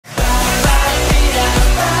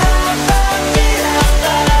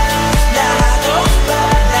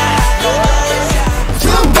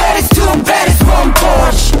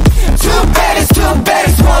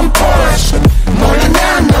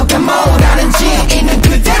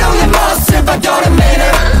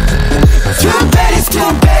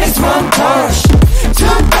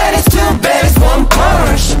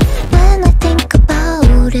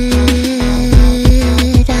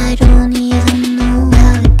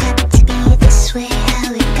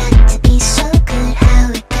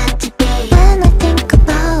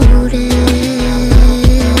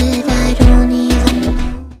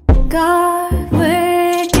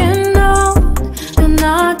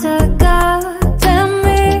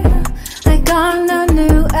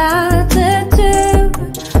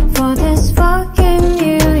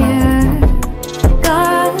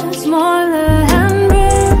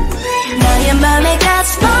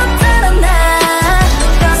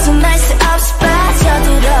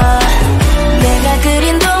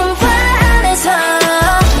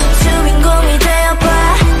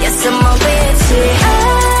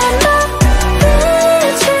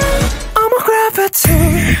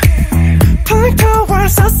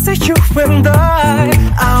so say you and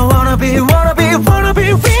I wanna be with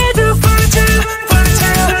you for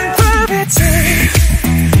eternity.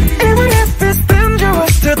 Even if it's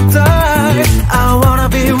dangerous to die, I wanna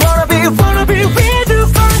be with you for eternity.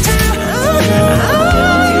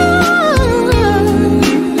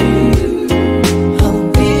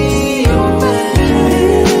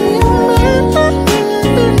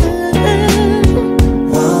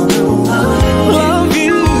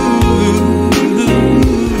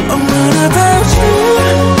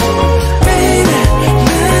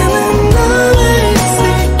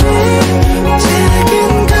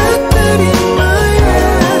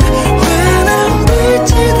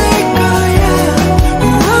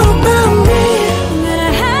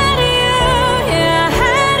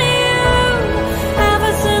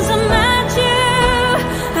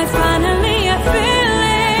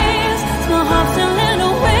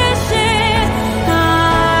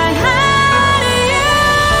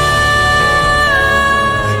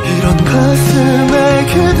 가슴에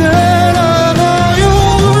그대라나요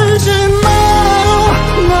울지 마요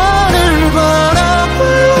나를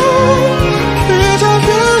바라봐요 그저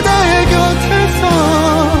그대의 곁에서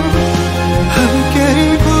함께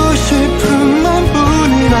있고 싶은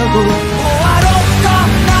맘뿐이라고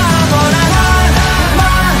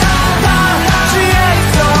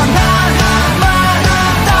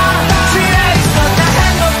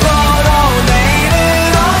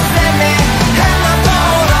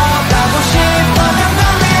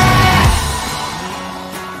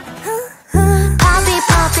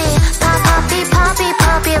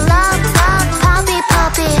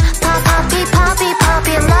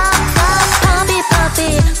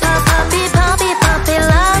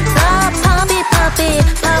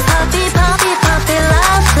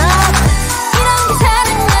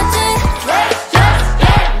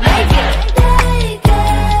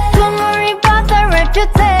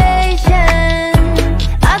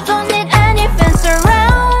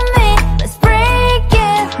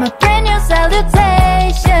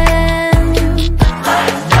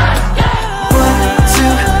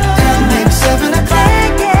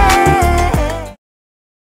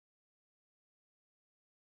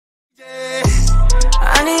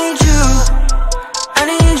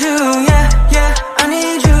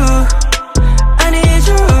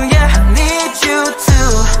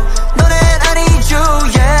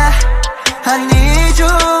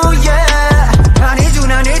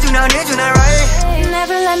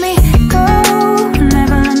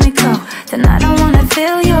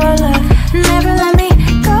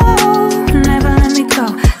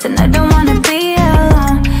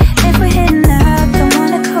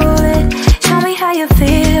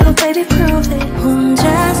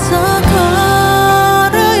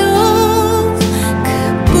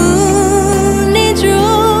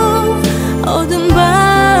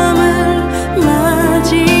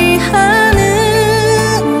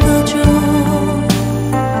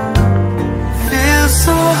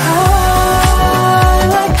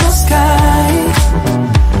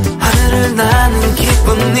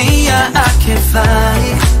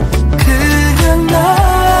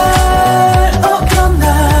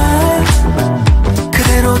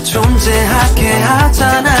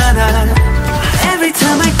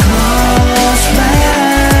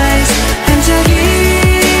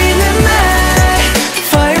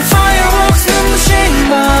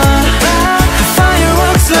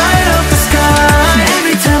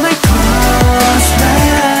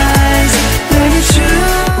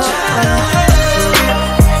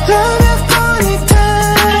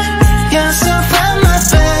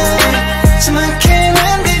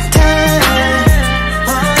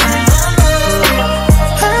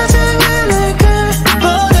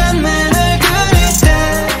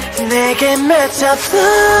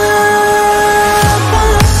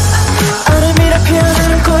얼음이라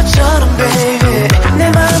피어나는 꽃처럼 baby 내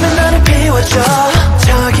마음에 나를 비워줘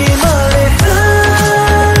저기 멀리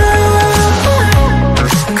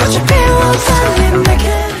꽃이 피워 달린 내게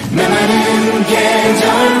내 마른 계절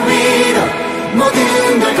위로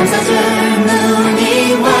모든 걸 감싸줄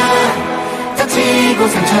눈이 와 다치고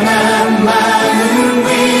상처난 마음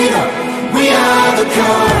위로 We are the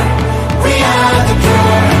cure We are the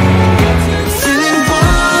cure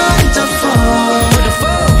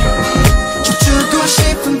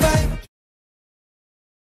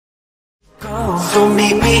So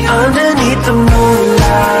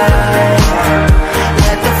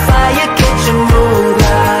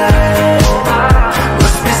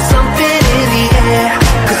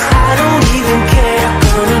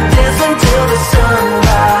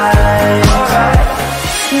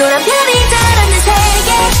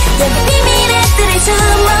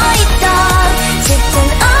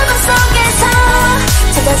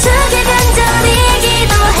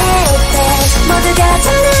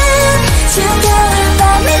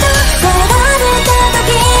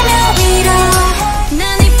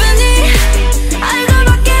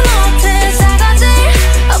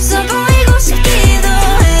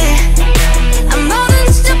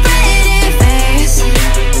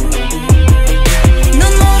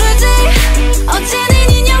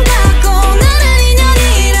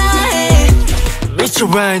it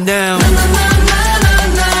right now.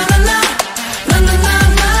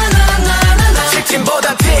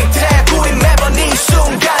 직진보다 틱택 우린 매번 이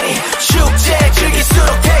순간이 축제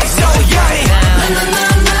즐길수록 taste so yummy.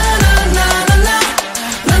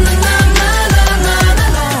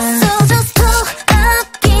 So just pull up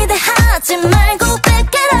기대하지 말고 back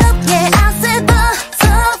it up. Yeah, I said buzz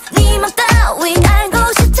up. 네 맘 따위 알고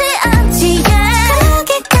싶지 않지. Yeah,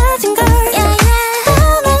 그러기까진 걸. Yeah,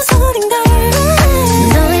 yeah, 난 소린 걸.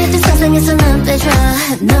 너의 뜻 상상해서 난 빼줘.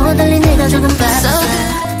 너와 달리 내가 조금 봐. So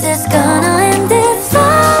this gonna end it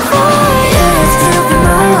forever. Yeah, it's gonna be my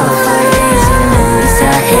lover. 우리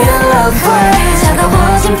사이의 lover.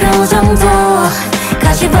 차가워진 표정도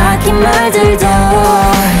가시 박힌 말들도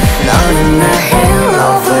너는 나의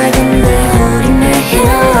lover. 근데 우린 매일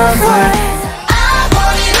lover. I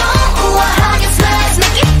want it all. 우아하게 smash,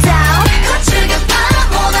 make it down. 거칠게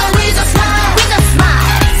바라보다 we just smile, we just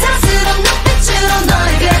smile. 사랑스러운 눈빛으로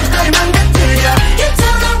너의 궤도를 망가뜨려. You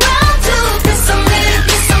turn around to piece of me,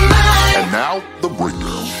 piece of mine. And now the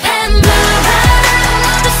breakdown. Pandora,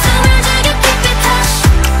 너도 숨을 죽여 keep it hush,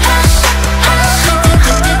 hush, hush.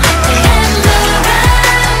 Pandora,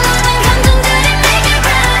 모든 감정들이 make it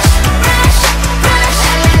rush, rush, rush.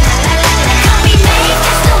 Call me Maeve,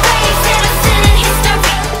 that's the way you said it's in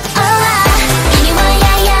history. Alright, 이리 와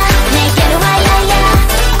야야, 내게로 와 야야.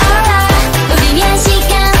 Alright, 우리 위한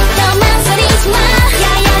시간 더 망설이지 마.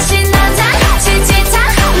 야야 신나자, 지치자.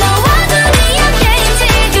 너와 둘이 함께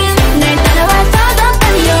지금 날 따라와 더더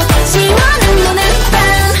달려. 시원한 노는 밤.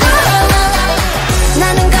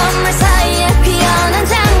 나는 건물 사이에 피어난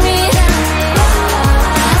장미.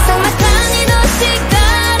 삭막한 이 도시가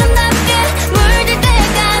아름답게 물들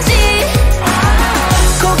때까지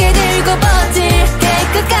고개 들고 버틸게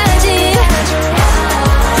끝까지.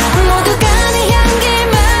 모두가 내 향기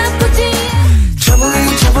맛보지.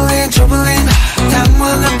 Troubling, troubling, troubling.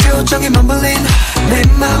 당황한 표정이 mumbling. 내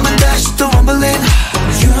맘은 다시 또 rumbling.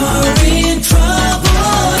 You're in trouble.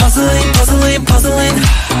 Puzzling, puzzling, puzzling.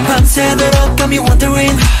 밤새도록 got me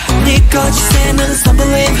wondering. 네 거짓에는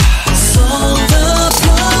stumbling. Solve the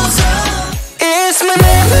puzzle. It's my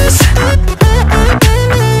madness.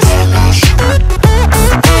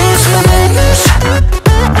 It's my madness.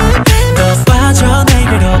 더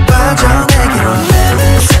빠져내기로 빠져내기로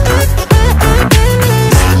madness.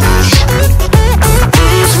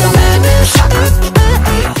 It's my madness.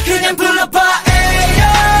 그냥 불러봐 에이요.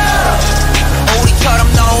 우리처럼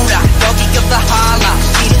놀아 여기가 할라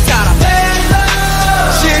싫은 사람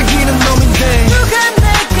즐기는 놈인데 누가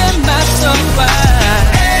내게 맞서봐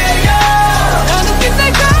에이요. 나는 빛날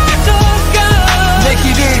가져가 내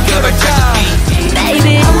길을 가봐자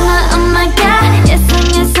Baby, oh my god, yes and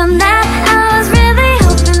yes and that. I was really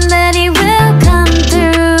hoping that it will come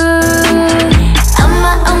through.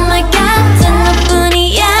 Oh my god, 전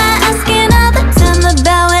너뿐이야. Asking all the time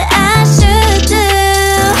about what I should do.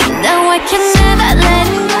 No, I can never let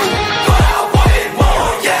it go.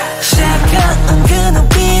 시작한 그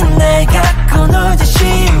눈빛 날 갖고 놀듯이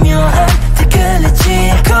묘한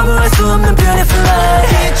특별했지 거부할 수 없는 beautiful life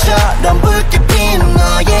빛처럼 붉게 핀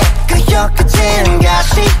너의 그 혀끝은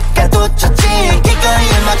가시가 돋쳤지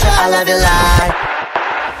이거일마저 I love you like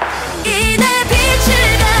이내 빛을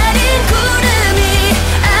가린 구름이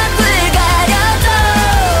앞을 가려도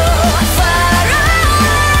Far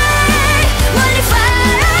away, 멀리 far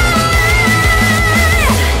away.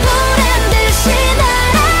 보란 듯이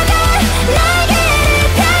날아갈 날개를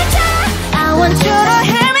펼쳐. I want you to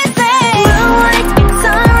hear me say Moonlight,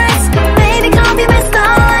 sunrise, baby come be my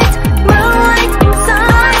starlight. Moonlight,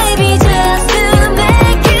 sunrise, baby just to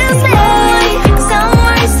make you stay.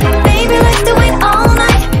 Sunrise, baby let's do it all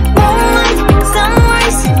night. Moonlight,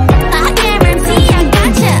 sunrise, I guarantee I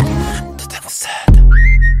got ya. The devil said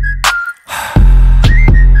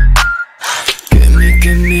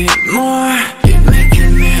give me more give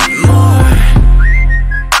me more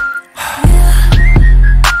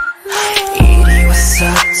이리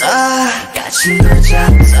왔었다 같이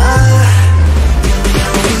놀자다